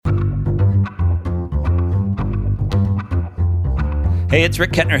Hey, it's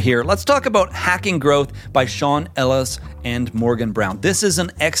Rick Kettner here. Let's talk about Hacking Growth by Sean Ellis and Morgan Brown. This is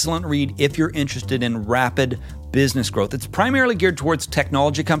an excellent read if you're interested in rapid business growth. It's primarily geared towards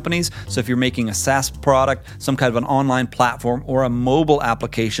technology companies. So if you're making a SaaS product, some kind of an online platform, or a mobile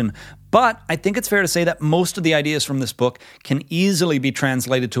application. But I think it's fair to say that most of the ideas from this book can easily be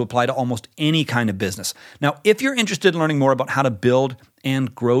translated to apply to almost any kind of business. Now, if you're interested in learning more about how to build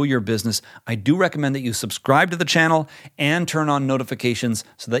and grow your business, I do recommend that you subscribe to the channel and turn on notifications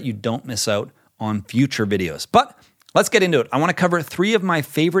so that you don't miss out on future videos. But let's get into it. I want to cover 3 of my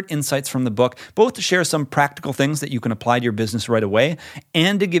favorite insights from the book, both to share some practical things that you can apply to your business right away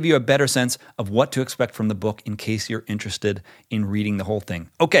and to give you a better sense of what to expect from the book in case you're interested in reading the whole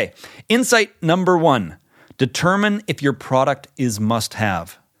thing. Okay, insight number 1, determine if your product is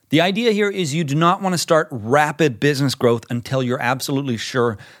must-have. The idea here is you do not want to start rapid business growth until you're absolutely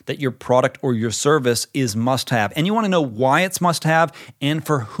sure that your product or your service is must-have. And you want to know why it's must-have and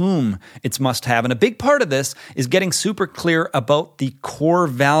for whom it's must-have. And a big part of this is getting super clear about the core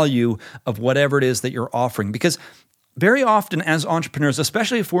value of whatever it is that you're offering. Because very often as entrepreneurs,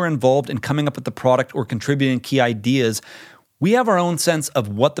 especially if we're involved in coming up with the product or contributing key ideas, we have our own sense of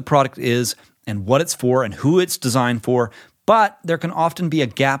what the product is and what it's for and who it's designed for. But there can often be a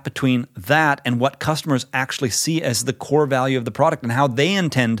gap between that and what customers actually see as the core value of the product and how they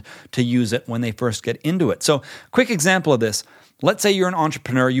intend to use it when they first get into it. So, quick example of this. Let's say you're an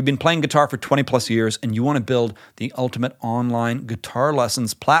entrepreneur, you've been playing guitar for 20 plus years, and you want to build the ultimate online guitar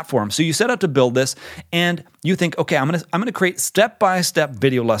lessons platform. So you set out to build this, and you think, okay, I'm going to create step-by-step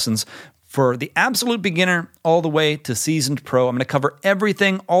video lessons for the absolute beginner all the way to seasoned pro. I'm going to cover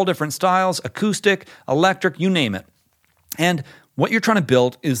everything, all different styles, acoustic, electric, you name it. And what you're trying to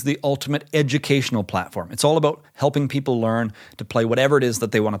build is the ultimate educational platform. It's all about helping people learn to play whatever it is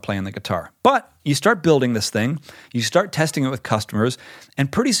that they want to play on the guitar. But you start building this thing, you start testing it with customers, and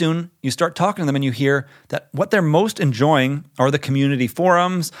pretty soon you start talking to them and you hear that what they're most enjoying are the community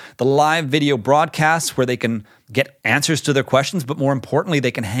forums, the live video broadcasts where they can get answers to their questions, but more importantly,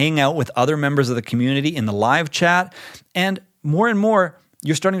 they can hang out with other members of the community in the live chat. And more,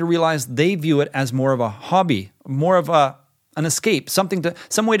 you're starting to realize they view it as more of a hobby, more of an escape, some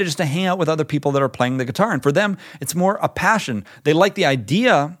way to just to hang out with other people that are playing the guitar. And for them, it's more a passion. They like the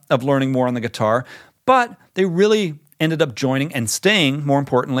idea of learning more on the guitar, but they really ended up joining and staying, more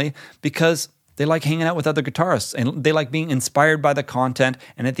importantly, because they like hanging out with other guitarists and they like being inspired by the content.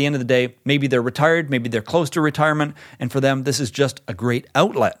 And at the end of the day, maybe they're retired, maybe they're close to retirement. And for them, this is just a great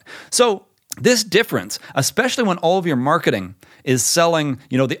outlet. So this difference, especially when all of your marketing is selling,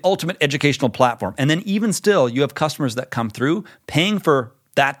 the ultimate educational platform, and then even still, you have customers that come through paying for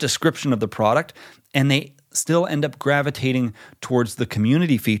that description of the product, and they still end up gravitating towards the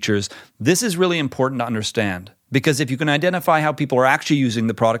community features. This is really important to understand. Because if you can identify how people are actually using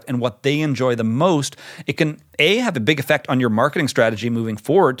the product and what they enjoy the most, it can A, have a big effect on your marketing strategy moving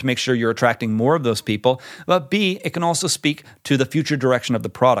forward to make sure you're attracting more of those people, but B, it can also speak to the future direction of the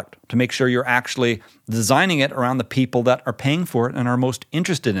product to make sure you're actually designing it around the people that are paying for it and are most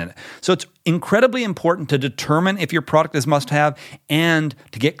interested in it. So it's incredibly important to determine if your product is must-have and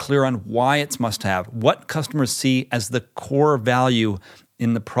to get clear on why it's must-have, what customers see as the core value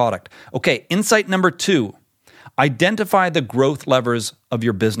in the product. Okay, insight number 2. Identify the growth levers of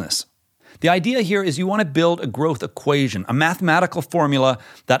your business. The idea here is you want to build a growth equation, a mathematical formula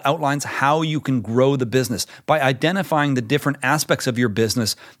that outlines how you can grow the business by identifying the different aspects of your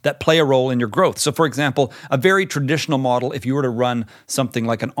business that play a role in your growth. So for example, a very traditional model, if you were to run something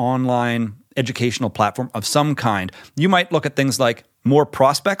like an online educational platform of some kind, you might look at things like more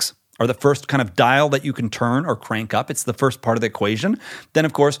prospects, are the first kind of dial that you can turn or crank up. It's the first part of the equation. Then,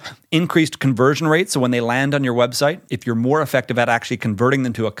 of course, increased conversion rates. So when they land on your website, if you're more effective at actually converting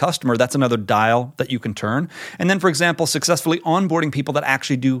them to a customer, that's another dial that you can turn. And then, for example, successfully onboarding people that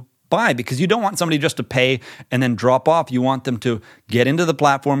actually do buy, because you don't want somebody just to pay and then drop off. You want them to get into the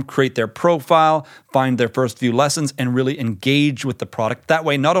platform, create their profile, find their first few lessons, and really engage with the product. That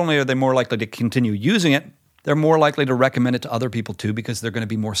way, not only are they more likely to continue using it, they're more likely to recommend it to other people too because they're going to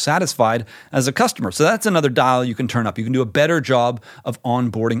be more satisfied as a customer. So that's another dial you can turn up. You can do a better job of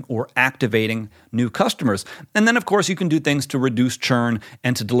onboarding or activating new customers. And then, of course, you can do things to reduce churn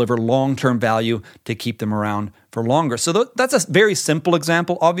and to deliver long-term value to keep them around for longer. So that's a very simple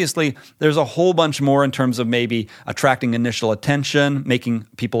example. Obviously, there's a whole bunch more in terms of maybe attracting initial attention, making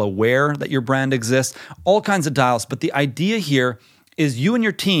people aware that your brand exists, all kinds of dials. But the idea here is you and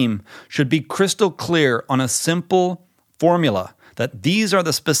your team should be crystal clear on a simple formula that these are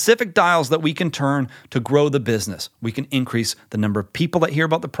the specific dials that we can turn to grow the business. We can increase the number of people that hear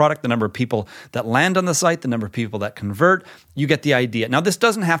about the product, the number of people that land on the site, the number of people that convert. You get the idea. Now, this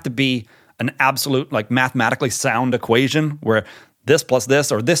doesn't have to be an absolute, like, mathematically sound equation where this plus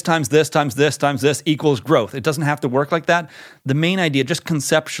this, or this times this times this times this equals growth. It doesn't have to work like that. The main idea, just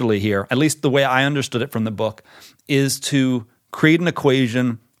conceptually here, at least the way I understood it from the book, is to create an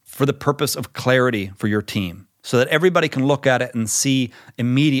equation for the purpose of clarity for your team so that everybody can look at it and see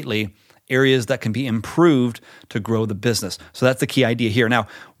immediately areas that can be improved to grow the business. So that's the key idea here. Now,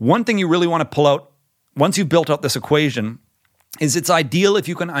 one thing you really want to pull out once you've built out this equation is it's ideal if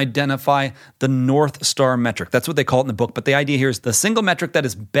you can identify the North Star metric. That's what they call it in the book. But the idea here is the single metric that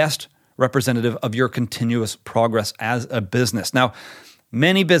is best representative of your continuous progress as a business. Now,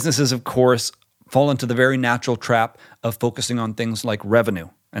 many businesses, of course, fall into the very natural trap of focusing on things like revenue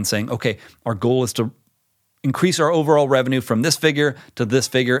and saying, okay, our goal is to increase our overall revenue from this figure to this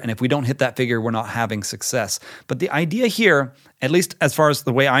figure, and if we don't hit that figure, we're not having success. But the idea here, at least as far as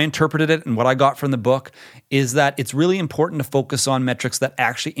the way I interpreted it and what I got from the book, is that it's really important to focus on metrics that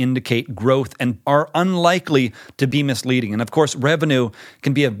actually indicate growth and are unlikely to be misleading. And of course, revenue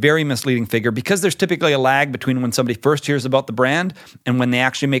can be a very misleading figure because there's typically a lag between when somebody first hears about the brand and when they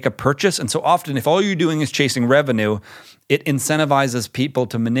actually make a purchase. And so often, if all you're doing is chasing revenue, it incentivizes people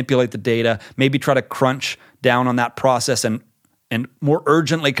to manipulate the data, maybe try to crunch down on that process and more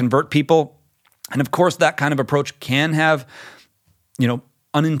urgently convert people. And of course, that kind of approach can have,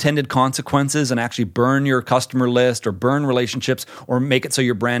 unintended consequences and actually burn your customer list or burn relationships or make it so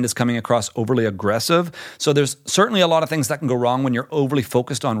your brand is coming across overly aggressive. So there's certainly a lot of things that can go wrong when you're overly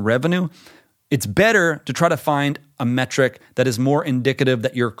focused on revenue. It's better to try to find a metric that is more indicative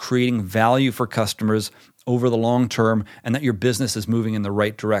that you're creating value for customers over the long term and that your business is moving in the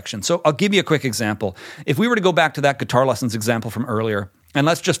right direction. So I'll give you a quick example. If we were to go back to that guitar lessons example from earlier, and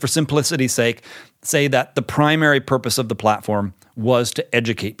let's just for simplicity's sake say that the primary purpose of the platform was to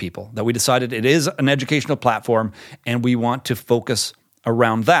educate people, that we decided it is an educational platform and we want to focus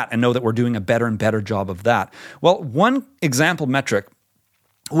around that and know that we're doing a better and better job of that. Well, one example metric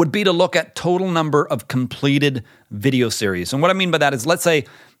would be to look at total number of completed video series. And what I mean by that is, let's say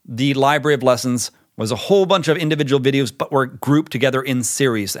the library of lessons was a whole bunch of individual videos, but were grouped together in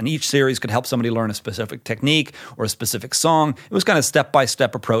series. And each series could help somebody learn a specific technique or a specific song. It was kind of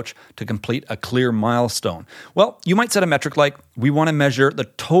step-by-step approach to complete a clear milestone. Well, you might set a metric like, we want to measure the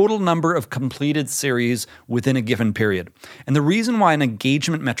total number of completed series within a given period. And the reason why an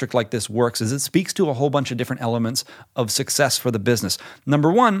engagement metric like this works is it speaks to a whole bunch of different elements of success for the business.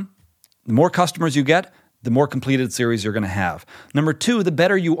 Number one, the more customers you get, the more completed series you're going to have. Number two, the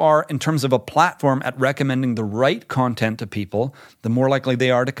better you are in terms of a platform at recommending the right content to people, the more likely they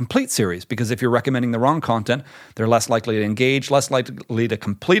are to complete series. Because if you're recommending the wrong content, they're less likely to engage, less likely to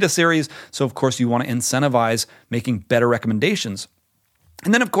complete a series. So of course, you want to incentivize making better recommendations.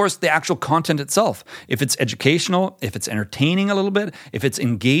 And then, of course, the actual content itself. If it's educational, if it's entertaining a little bit, if it's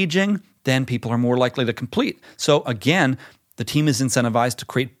engaging, then people are more likely to complete. So again, the team is incentivized to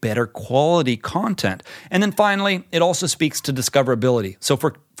create better quality content. And then finally, it also speaks to discoverability. So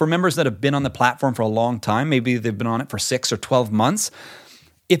for members that have been on the platform for a long time, maybe they've been on it for 6 or 12 months,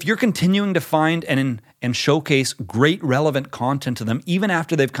 if you're continuing to find and showcase great relevant content to them, even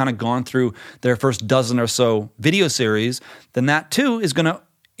after they've kind of gone through their first dozen or so video series, then that too is going to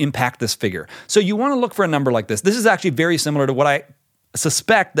impact this figure. So you want to look for a number like this. This is actually very similar to what I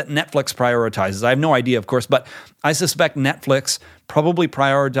suspect that Netflix prioritizes. I have no idea, of course, but I suspect Netflix probably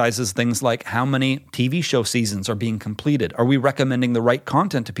prioritizes things like how many TV show seasons are being completed. Are we recommending the right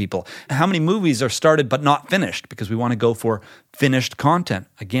content to people? How many movies are started but not finished? Because we want to go for finished content.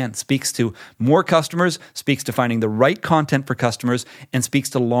 Again, speaks to more customers, speaks to finding the right content for customers, and speaks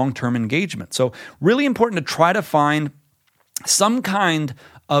to long-term engagement. So really important to try to find some kind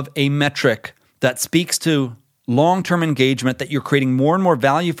of a metric that speaks to long-term engagement, that you're creating more and more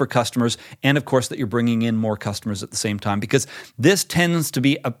value for customers, and of course that you're bringing in more customers at the same time, because this tends to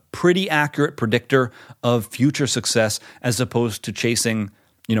be a pretty accurate predictor of future success as opposed to chasing,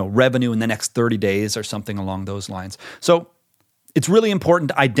 revenue in the next 30 days or something along those lines. So it's really important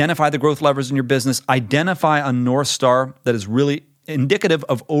to identify the growth levers in your business, identify a North Star that is really indicative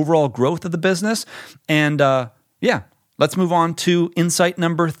of overall growth of the business, and let's move on to insight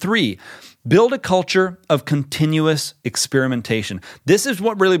number 3. Build a culture of continuous experimentation. This is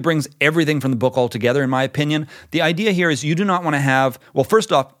what really brings everything from the book all together, in my opinion. The idea here is you do not want to have,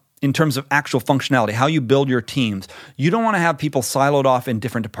 first off, in terms of actual functionality, how you build your teams, you don't want to have people siloed off in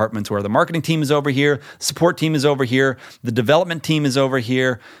different departments where the marketing team is over here, support team is over here, the development team is over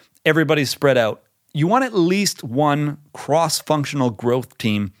here, everybody's spread out. you want at least one cross-functional growth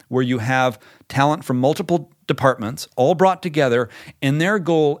team where you have talent from multiple departments all brought together, and their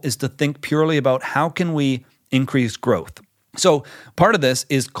goal is to think purely about how can we increase growth. So part of this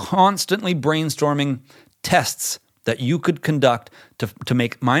is constantly brainstorming tests that you could conduct to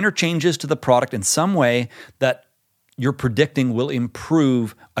make minor changes to the product in some way that you're predicting will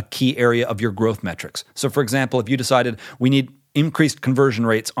improve a key area of your growth metrics. So for example, if you decided we need increased conversion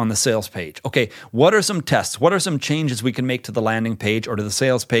rates on the sales page. Okay, what are some tests? What are some changes we can make to the landing page or to the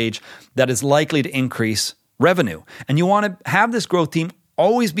sales page that is likely to increase revenue? And you want to have this growth team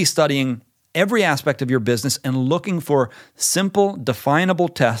always be studying every aspect of your business and looking for simple, definable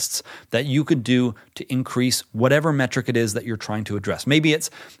tests that you could do to increase whatever metric it is that you're trying to address. Maybe it's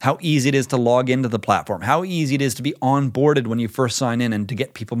how easy it is to log into the platform, how easy it is to be onboarded when you first sign in and to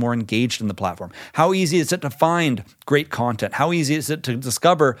get people more engaged in the platform, how easy is it to find great content, how easy is it to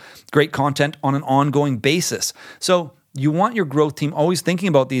discover great content on an ongoing basis. So you want your growth team always thinking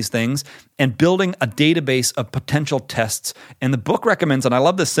about these things and building a database of potential tests. And the book recommends, and I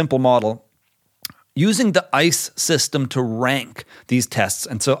love this simple model, using the ICE system to rank these tests.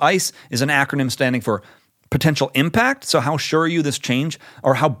 And so ICE is an acronym standing for potential impact. So how sure are you this change,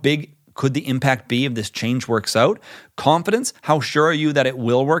 or how big could the impact be if this change works out? Confidence, how sure are you that it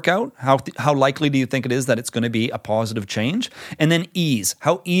will work out? How likely do you think it is that it's going to be a positive change? And then ease,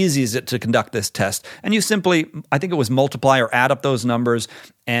 how easy is it to conduct this test? And you simply, I think it was multiply or add up those numbers,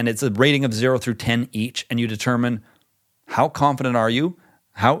 and it's a rating of 0 through 10 each, and you determine how confident are you?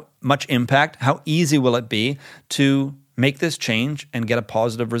 How much impact, how easy will it be to make this change and get a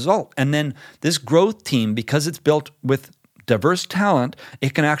positive result? And then this growth team, because it's built with diverse talent,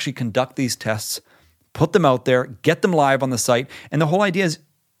 it can actually conduct these tests, put them out there, get them live on the site. And the whole idea is,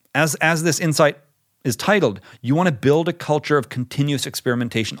 as this insight is titled, you want to build a culture of continuous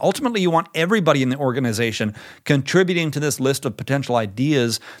experimentation. Ultimately, you want everybody in the organization contributing to this list of potential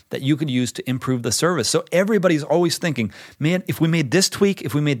ideas that you could use to improve the service. So everybody's always thinking, man, if we made this tweak,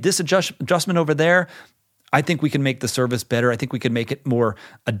 if we made this adjustment over there, I think we can make the service better. I think we can make it more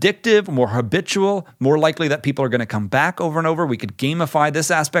addictive, more habitual, more likely that people are going to come back over and over. We could gamify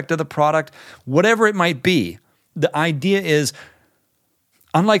this aspect of the product, whatever it might be. The idea is,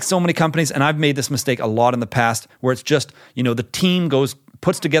 unlike so many companies, and I've made this mistake a lot in the past, where it's just, the team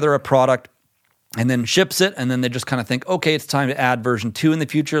puts together a product and then ships it, and then they just kind of think, okay, it's time to add version 2 in the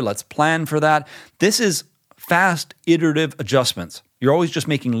future. Let's plan for that. This is fast, iterative adjustments. You're always just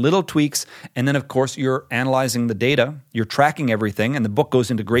making little tweaks, and then, of course, you're analyzing the data. You're tracking everything, and the book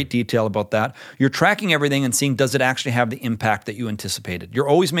goes into great detail about that. You're tracking everything and seeing, does it actually have the impact that you anticipated? You're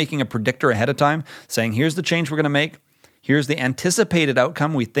always making a predictor ahead of time, saying, here's the change we're going to make. Here's the anticipated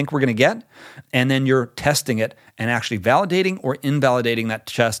outcome we think we're going to get, and then you're testing it and actually validating or invalidating that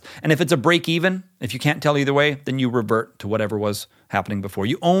test. And if it's a break even, if you can't tell either way, then you revert to whatever was happening before.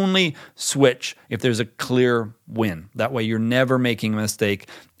 You only switch if there's a clear win. That way you're never making a mistake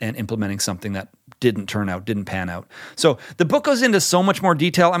and implementing something that didn't pan out. So the book goes into so much more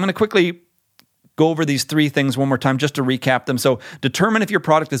detail. I'm going to quickly go over these 3 things one more time just to recap them. So determine if your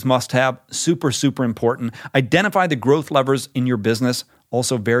product is must-have, super, super important. Identify the growth levers in your business,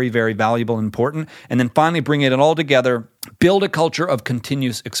 also very, very valuable and important. And then finally, bring it all together, build a culture of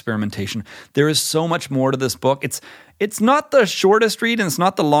continuous experimentation. There is so much more to this book. It's not the shortest read and it's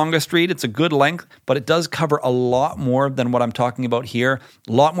not the longest read. It's a good length, but it does cover a lot more than what I'm talking about here.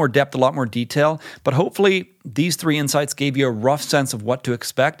 A lot more depth, a lot more detail. But hopefully these 3 insights gave you a rough sense of what to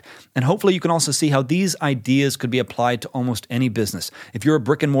expect. And hopefully you can also see how these ideas could be applied to almost any business. If you're a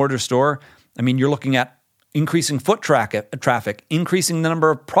brick and mortar store, you're looking at increasing foot traffic, increasing the number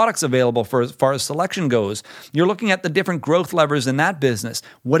of products available for as far as selection goes. You're looking at the different growth levers in that business.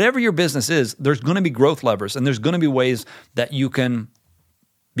 Whatever your business is, there's going to be growth levers, and there's going to be ways that you can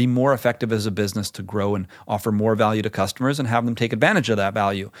be more effective as a business to grow and offer more value to customers and have them take advantage of that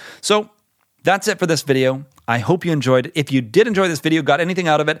value. So that's it for this video. I hope you enjoyed it. If you did enjoy this video, got anything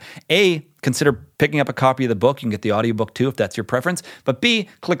out of it, A, consider picking up a copy of the book. You can get the audiobook too if that's your preference. But B,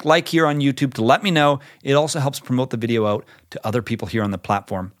 click like here on YouTube to let me know. It also helps promote the video out to other people here on the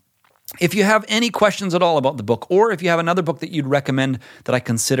platform. If you have any questions at all about the book, or if you have another book that you'd recommend that I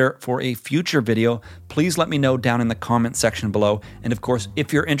consider for a future video, please let me know down in the comment section below. And of course,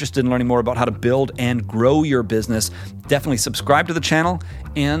 if you're interested in learning more about how to build and grow your business, definitely subscribe to the channel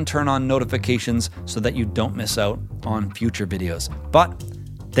and turn on notifications so that you don't miss out on future videos. But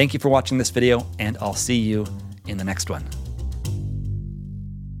thank you for watching this video, and I'll see you in the next one.